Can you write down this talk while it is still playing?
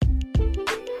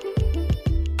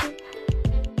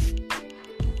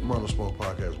On the Smoke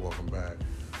Podcast, welcome back.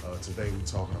 Today we're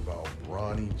talking about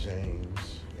Bronny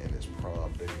James and his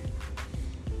prom date.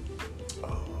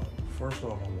 First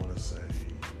off, I want to say,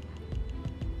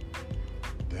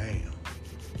 damn.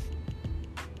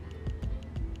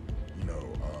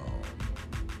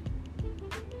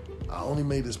 I only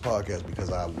made this podcast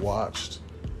because I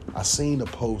seen the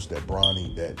post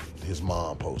that his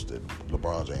mom posted,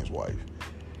 LeBron James' wife.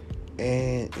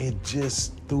 And it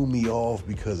just threw me off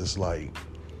because it's like,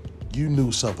 you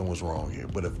knew something was wrong here.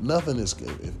 But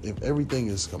if everything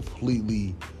is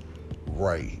completely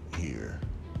right here,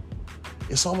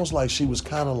 it's almost like she was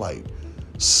kind of like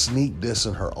sneak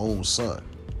dissing her own son.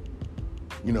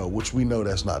 Which we know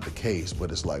that's not the case,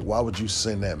 but it's like, why would you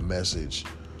send that message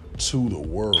to the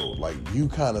world? Like, you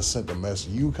kind of sent the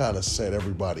message, you kind of set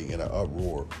everybody in an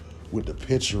uproar with the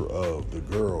picture of the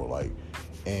girl, like,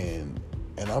 and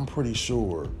I'm pretty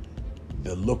sure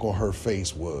the look on her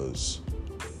face was,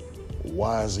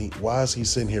 why is he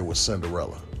sitting here with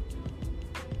Cinderella?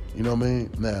 You know what I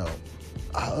mean? Now,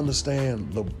 I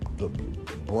understand the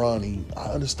Bronny.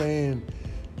 I understand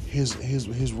his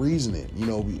reasoning.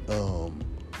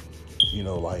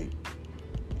 Like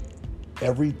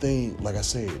everything. Like I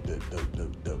said,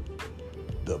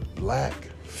 the black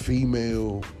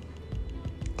female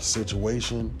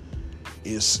situation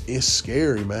is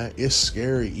scary, man. It's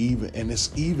scary and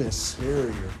it's even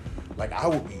scarier. Like I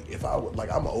would be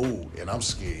I'm old and I'm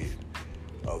scared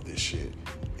of this shit.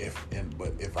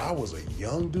 But if I was a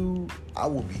young dude, I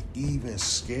would be even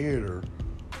scareder.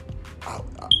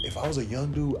 If I was a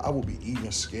young dude, I would be even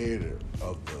scareder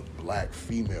of the black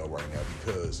female right now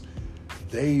because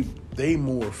they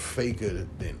more faker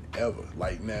than ever.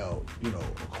 Like now,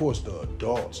 of course the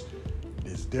adults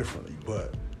is differently,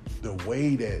 but the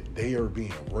way that they are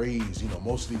being raised,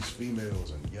 most of these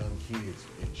females and young kids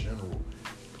in general,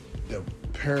 the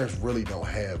parents really don't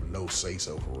have no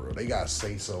say-so for real. They got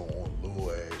say-so on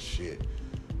little ass shit,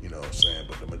 you know what I'm saying?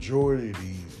 But the majority of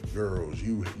these girls,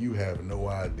 you have no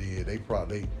idea.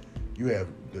 You have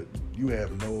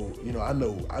no,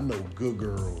 I know good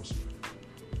girls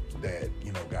that,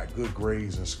 got good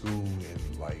grades in school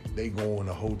and like they go in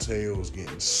the hotels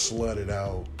getting slutted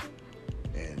out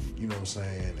and, you know what I'm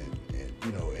saying? And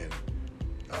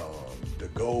the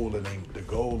goal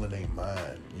in their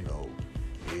mind,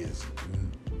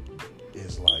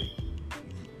 is like,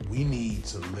 we need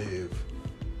to live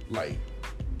like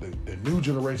the new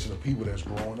generation of people that's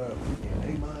growing up. In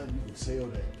their mind, you can tell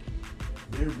that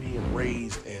they're being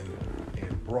raised and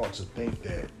brought to think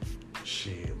that,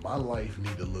 shit, my life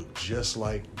need to look just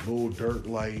like Lil Durk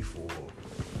life, or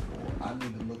I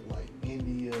need to look like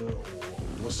India, or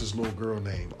what's this little girl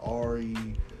named Ari?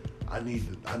 I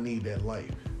need that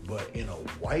life. But in a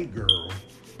white girl,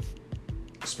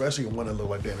 especially one that looked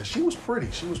like that, and she was pretty.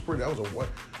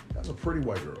 That's a pretty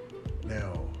white girl.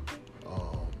 Now,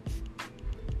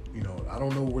 I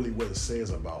don't know really what it says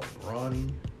about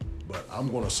Bronny, but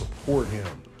I'm going to support him.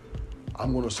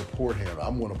 I'm going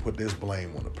to put this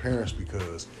blame on the parents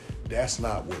because that's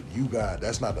not what you guys,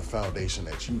 that's not the foundation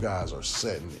that you guys are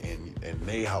setting in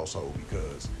their household,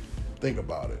 because think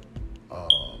about it.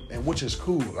 And which is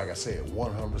cool. Like I said,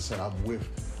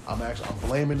 100% I'm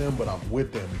blaming them, but I'm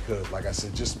with them because, like I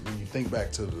said, just when you think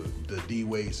back to the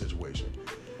D-Wade situation,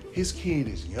 his kid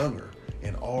is younger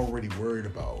and already worried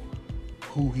about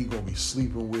who he gonna be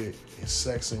sleeping with and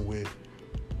sexing with,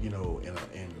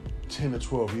 in 10 to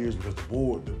 12 years, because the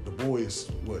boy is,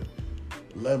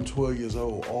 11, 12 years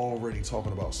old, already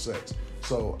talking about sex.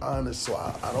 So honestly,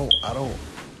 I don't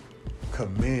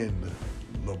commend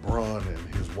LeBron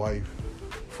and his wife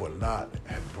for not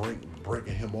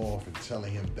breaking him off and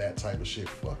telling him that type of shit.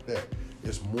 Fuck that.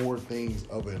 There's more things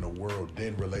other in the world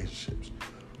than relationships.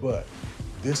 But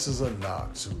this is a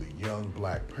knock to the young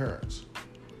black parents,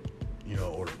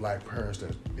 or the black parents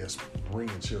that's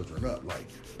bringing children up. Like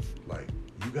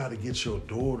you got to get your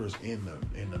daughters in the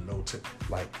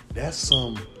like that's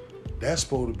supposed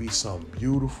to be some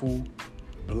beautiful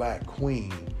black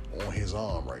queen on his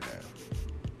arm right now.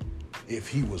 If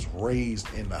he was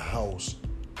raised in the house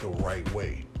the right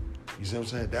way. You see what I'm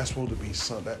saying? That's supposed to be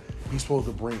something that he's supposed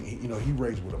to bring. He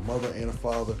raised with a mother and a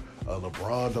father.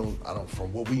 LeBron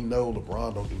from what we know,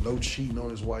 LeBron don't do no cheating on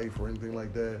his wife or anything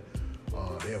like that.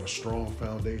 They have a strong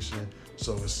foundation.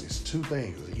 So it's two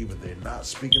things. Either they're not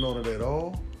speaking on it at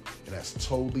all, and that's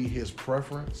totally his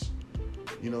preference.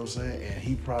 You know what I'm saying? And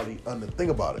he probably,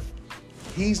 think about it.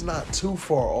 He's not too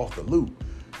far off the loop.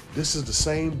 This is the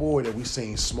same boy that we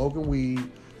seen smoking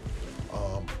weed,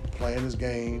 playing his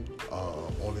game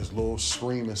on his little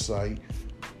streaming site.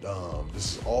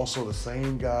 This is also the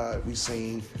same guy we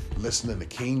seen listening to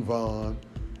King Von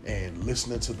and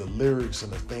listening to the lyrics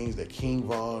and the things that King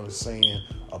Von is saying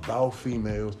about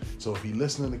females. So if he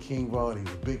listening to King Von,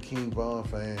 he's a big King Von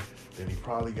fan, then he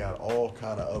probably got all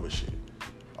kind of other shit.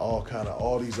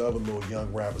 All these other little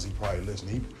young rappers he probably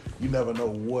listen. You never know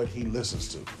what he listens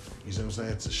to. You see what I'm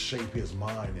saying? To shape his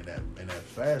mind in that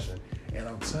fashion. And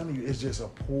I'm telling you, it's just a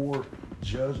poor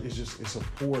judge. It's a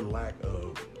poor lack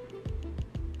of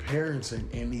parenting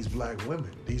in these black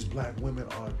women. These black women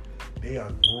are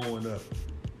growing up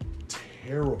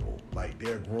terrible. Like,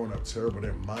 they're growing up terrible.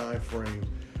 Their mind frames,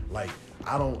 like,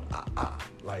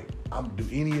 do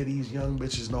any of these young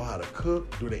bitches know how to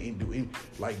cook? Do they do any,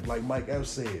 like Mike Epps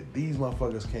said, these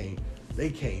motherfuckers can't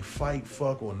fight,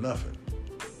 fuck, or nothing.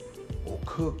 Or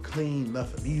cook, clean,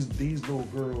 nothing. These little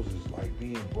girls is like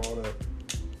being brought up,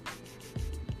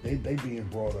 they being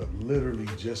brought up literally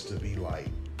just to be like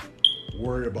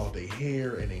worried about their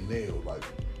hair and their nails. Like,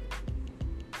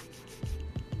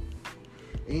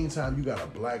 anytime you got a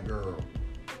black girl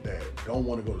that don't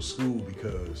want to go to school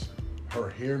because her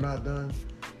hair not done,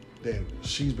 then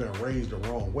she's been raised the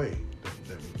wrong way.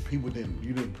 You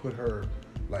didn't put her,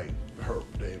 like,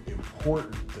 the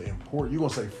important, you gonna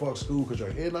say fuck school because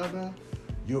your hair not done?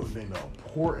 The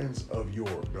importance of you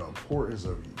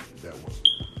that was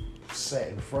sat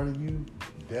in front of you,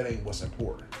 that ain't what's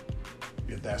important.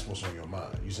 If that's what's on your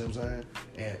mind. You see what I'm saying?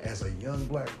 And as a young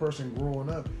black person growing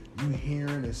up, you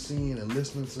hearing and seeing and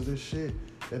listening to this shit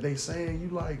that they saying, you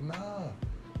like, nah,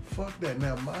 fuck that.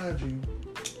 Now, mind you,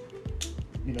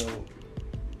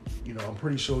 I'm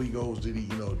pretty sure he goes to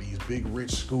these big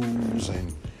rich schools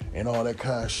and all that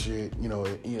kind of shit.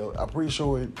 I'm pretty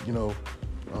sure he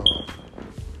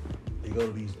go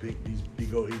to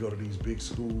these big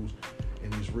schools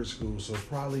and these rich schools. So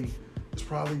it's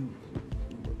probably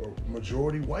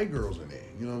majority white girls in there.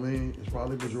 You know what I mean? It's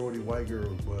probably majority white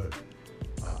girls, but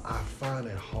I find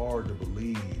it hard to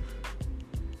believe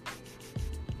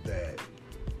that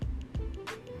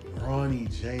Ronnie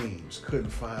James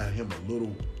couldn't find him a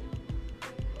little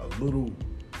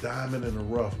diamond in the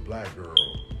rough black girl.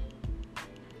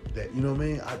 That, you know what I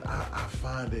mean? I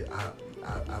find it.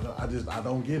 I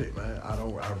don't get it, man. I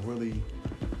really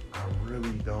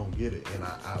don't get it. And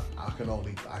I can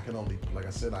only, like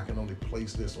I said, I can only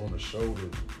place this on the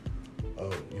shoulders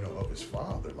of his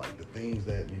father. Like, the things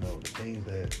that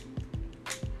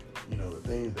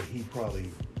he probably,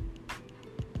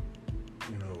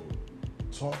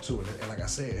 talked to. And like I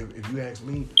said, if you ask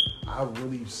me, I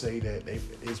really say that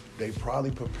they probably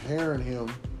preparing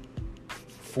him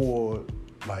for,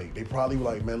 like, they probably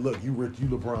like, man, look, you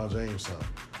LeBron James' son,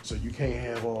 so you can't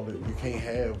have you can't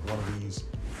have one of these,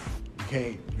 you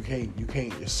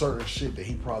can't, there's certain shit that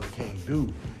he probably can't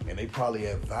do. And they probably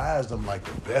advised him, like,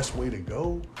 the best way to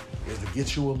go is to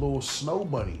get you a little snow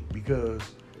bunny, because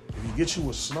if you get you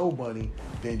a snow bunny,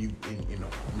 then you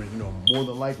more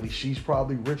than likely she's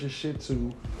probably rich as shit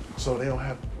too, so you don't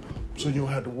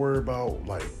have to worry about,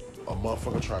 like, a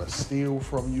motherfucker trying to steal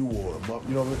from you, or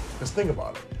because think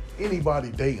about it,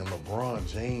 anybody dating LeBron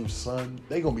James' son,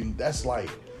 that's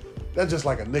just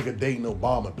like a nigga dating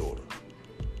Obama daughter.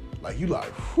 Like, you like,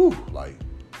 whew, like,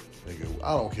 nigga,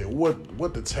 I don't care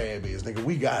what the tab is, nigga,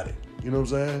 we got it. You know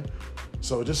what I'm saying?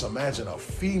 So just imagine a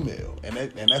female, and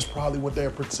that's probably what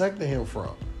they're protecting him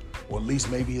from, or at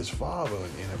least maybe his father,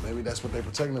 and maybe that's what they're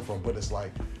protecting him from. But it's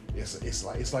like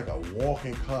a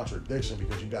walking contradiction,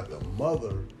 because you got the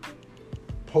mother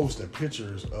posting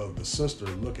pictures of the sister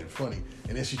looking funny,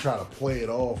 and then she try to play it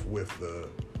off with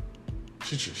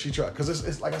she try, because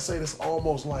it's like I said, it's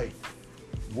almost like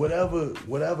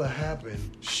whatever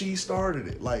happened, she started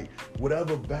it. Like,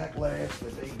 whatever backlash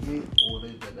that they get or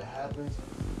that happens,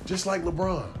 just like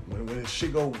LeBron, when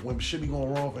shit be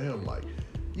going wrong for him, like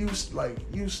you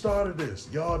started this,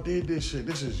 y'all did this shit,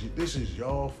 this is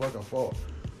y'all fucking fault.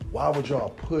 Why would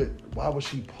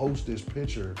she post this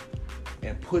picture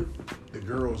and put the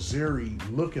girl Zuri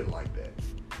looking like that?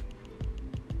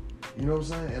 You know what I'm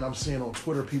saying? And I'm seeing on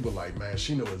Twitter people like, man,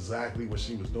 she knew exactly what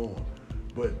she was doing.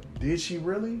 But did she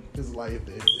really? Because, like,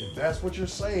 if that's what you're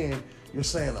saying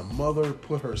a mother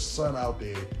put her son out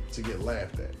there to get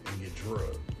laughed at and get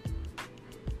drugged.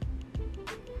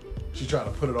 She tried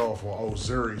to put it off on,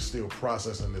 Zuri's still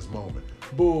processing this moment.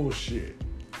 Bullshit.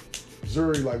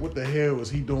 Zuri, like, what the hell is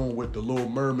he doing with the Little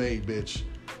Mermaid bitch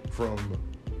from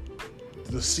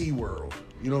the SeaWorld?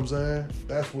 You know what I'm saying?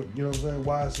 That's what, you know what I'm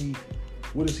saying?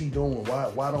 What is he doing?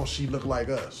 Why don't she look like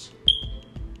us?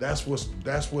 That's what's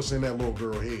in that little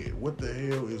girl head. What the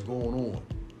hell is going on?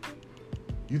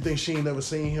 You think she ain't never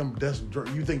seen him?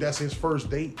 You think that's his first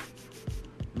date?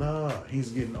 Nah, he's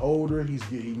getting older. He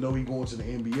going to the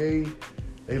NBA.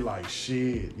 They like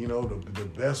shit. You know, the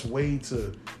best way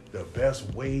to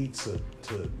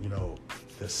you know,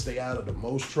 to stay out of the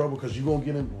most trouble, because you gonna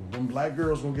get in. When black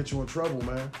girls gonna get you in trouble,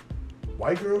 man.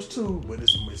 White girls too, but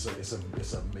it's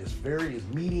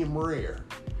medium rare.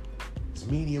 It's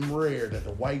medium rare that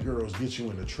the white girls get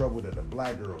you in the trouble that the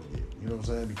black girls get. You know what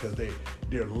I'm saying? Because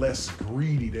they're less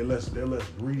greedy. They're less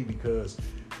greedy because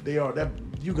they are that.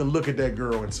 You can look at that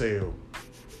girl and tell.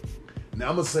 Now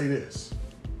I'm gonna say this: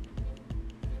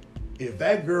 if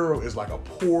that girl is like a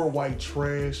poor white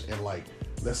trash, and like,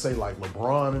 let's say like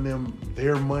LeBron and them,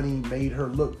 their money made her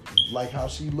look like how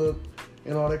she looked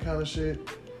and all that kind of shit,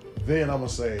 then I'm gonna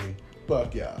say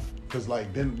fuck yeah. Because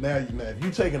like then now if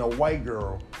you taking a white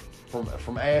girl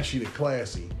from ashy to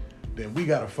classy, then we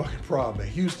got a fucking problem.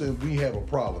 In Houston, we have a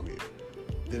problem here.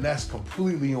 Then that's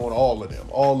completely on all of them.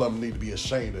 All of them need to be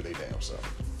ashamed of their damn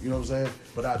self. You know what I'm saying?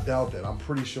 But I doubt that. I'm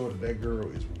pretty sure that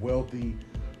girl is wealthy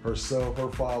herself.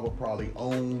 Her father probably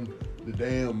owned the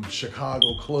damn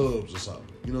Chicago clubs or something.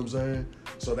 You know what I'm saying?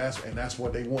 So that's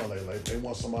what they want. Like they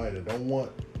want somebody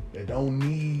that don't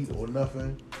need or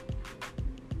nothing.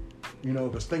 You know,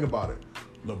 because think about it.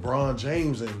 LeBron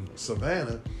James and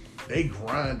Savannah, they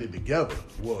grinded together.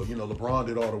 Well, you know, LeBron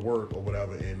did all the work or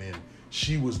whatever, and then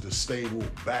she was the stable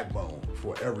backbone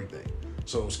for everything.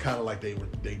 So it was kind of like they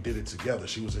did it together.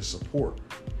 She was his support.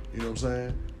 You know what I'm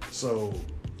saying? So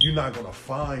you're not gonna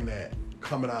find that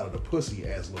coming out of the pussy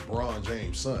as LeBron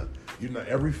James' son. You know,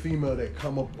 every female that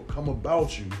come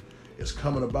about you is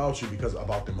coming about you because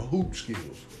about them hoop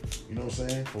skills. You know what I'm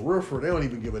saying? For real, they don't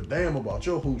even give a damn about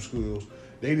your hoop skills.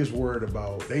 They just worried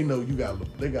about, they know you got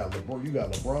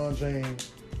LeBron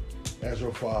James as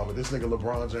your father. This nigga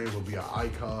LeBron James will be an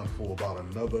icon for about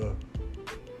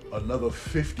another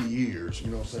 50 years. You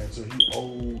know what I'm saying? So he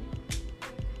old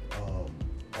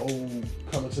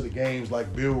coming to the games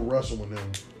like Bill Russell and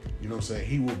them. You know what I'm saying?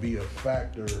 He will be a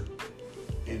factor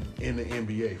in the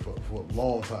NBA for a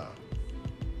long time.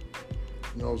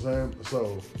 You know what I'm saying?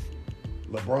 So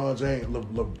LeBron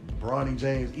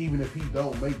James, even if he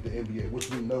don't make the NBA, which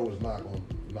we know is not gonna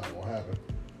happen,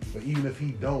 but even if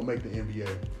he don't make the NBA,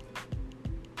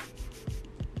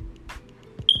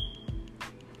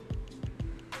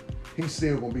 he's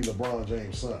still gonna be LeBron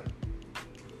James' son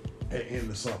at the end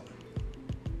of something.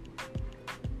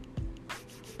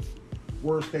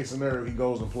 Worst case scenario, he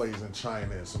goes and plays in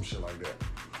China and some shit like that,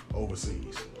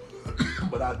 overseas.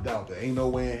 But I doubt that. Ain't no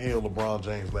way in hell LeBron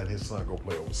James letting his son go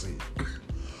play overseas.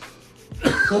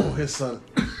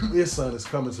 His son is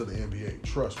coming to the NBA.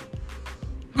 Trust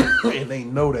me. And they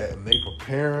know that, and they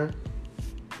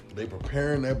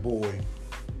preparing that boy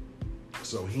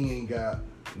so he ain't got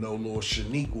no little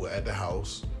Shaniqua at the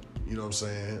house. You know what I'm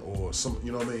saying? Or some,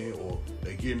 you know what I mean? Or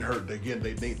they getting hurt. They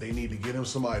need to get him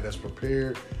somebody that's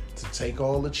prepared to take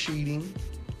all the cheating.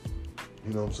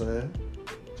 You know what I'm saying?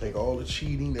 Take all the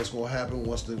cheating that's gonna happen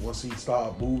once he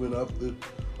start moving up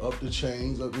the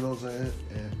chains, you know what I'm saying?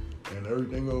 And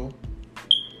everything go.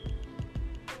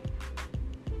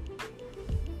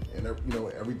 And you know,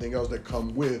 everything else that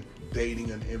come with dating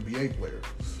an NBA player.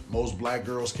 Most black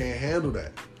girls can't handle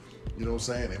that. You know what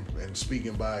I'm saying? And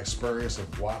speaking by experience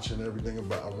of watching everything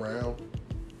around,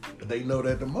 they know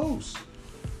that the most.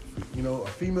 You know,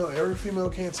 every female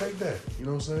can't take that. You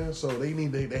know what I'm saying? So they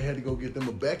had to go get them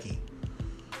a Becky.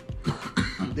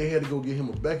 They had to go get him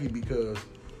a Becky because,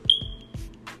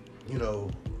 you know,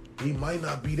 he might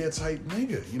not be that type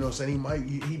nigga. You know what I'm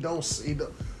saying? He don't.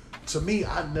 To me,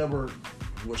 I never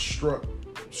was struck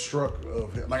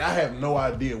of him. Like, I have no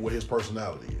idea what his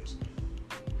personality is.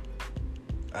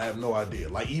 I have no idea.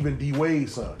 Like, even D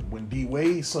Wade's son. When D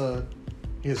Wade's son,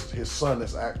 his son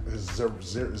is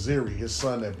Ziri, his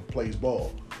son that plays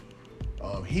ball.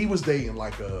 He was dating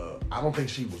like I don't think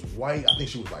she was white. I think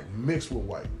she was like mixed with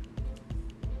white.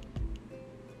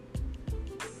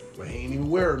 But he ain't even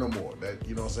wear it no more. That,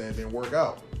 you know what I'm saying, didn't work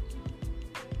out.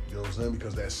 You know what I'm saying?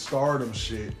 Because that stardom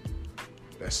shit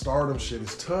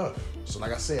is tough. So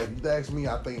like I said, if you ask me,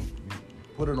 I think you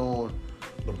put it on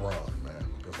LeBron, man.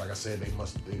 Because like I said,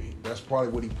 that's probably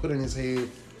what he put in his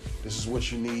head. This is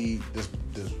what you need. This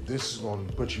is going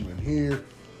to put you in here.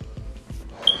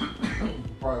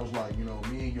 Probably was like, you know,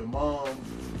 me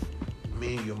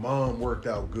and your mom worked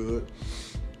out good.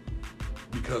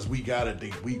 Because we got it,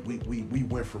 we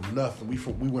went from nothing. We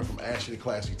went from ashy to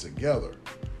classy together.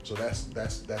 So that's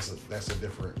a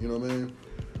different, you know what I mean?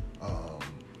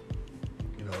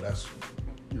 You know, that's,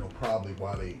 you know, probably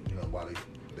why they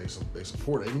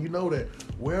support it. And you know that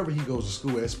wherever he goes to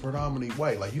school, it's predominantly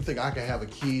white. Like, you think I can have a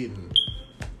kid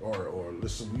or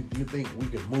listen, you think we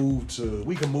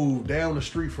can move down the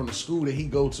street from the school that he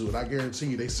go to, and I guarantee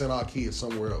you they send our kids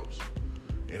somewhere else.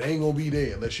 It ain't gonna be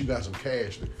there unless you got some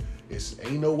cash. It's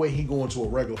ain't no way he going to a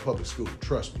regular public school.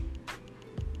 Trust me.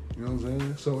 You know what I'm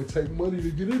saying? So it take money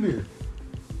to get in there.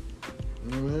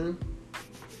 You know what I mean?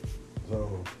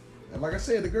 So, and like I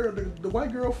said, the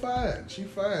white girl fine. She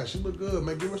fine. She look good,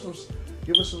 man. Give her some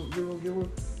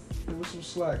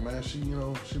slack, man. She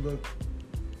look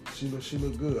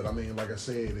good. I mean, like I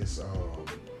said, it's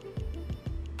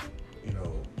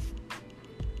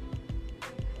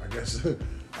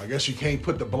I guess you can't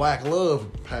put the black love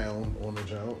pound on the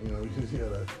jump. You know, you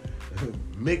got a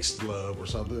mixed love or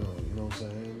something. Or, you know what I'm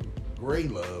saying? Gray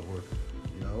love, or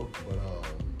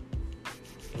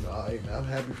but I'm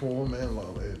happy for him, man. As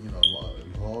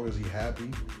long as he's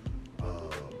happy,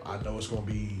 I know it's gonna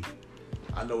be.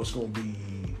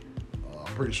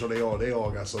 I'm pretty sure they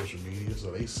all got social media,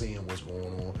 so they seeing what's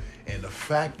going on. And the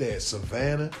fact that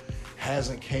Savannah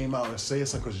hasn't came out and said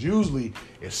something, because usually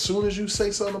as soon as you say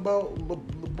something about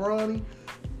LeBron,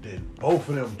 then both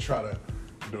of them try to,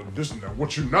 this is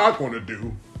what you're not going to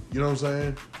do. You know what I'm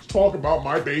saying? Talk about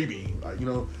my baby.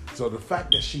 So the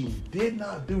fact that she did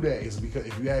not do that is because,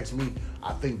 if you ask me,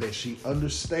 I think that she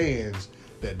understands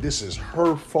that this is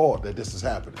her fault that this is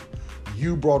happening.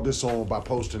 You brought this on by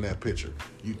posting that picture.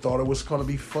 You thought it was going to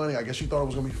be funny. I guess you thought it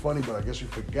was going to be funny, but I guess you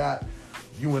forgot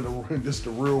you in the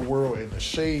real world, in the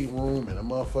shade room, and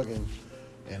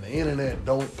the internet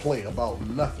don't play about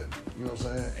nothing. You know what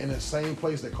I'm saying? In the same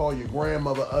place they call your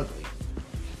grandmother ugly.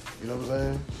 You know what I'm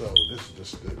saying? So this is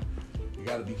just you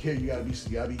gotta be careful. You gotta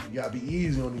be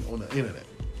easy on the internet.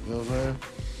 You know what I'm saying?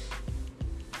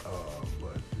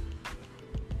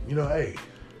 But hey,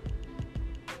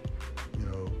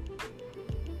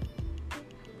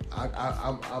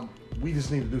 we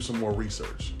just need to do some more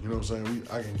research. You know what I'm saying?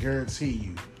 I can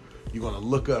guarantee you're gonna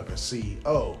look up and see,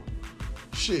 oh,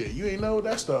 shit, you ain't know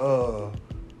that's the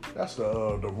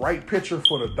right pitcher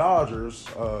for the Dodgers.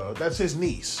 That's his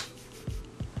niece.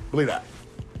 Believe that.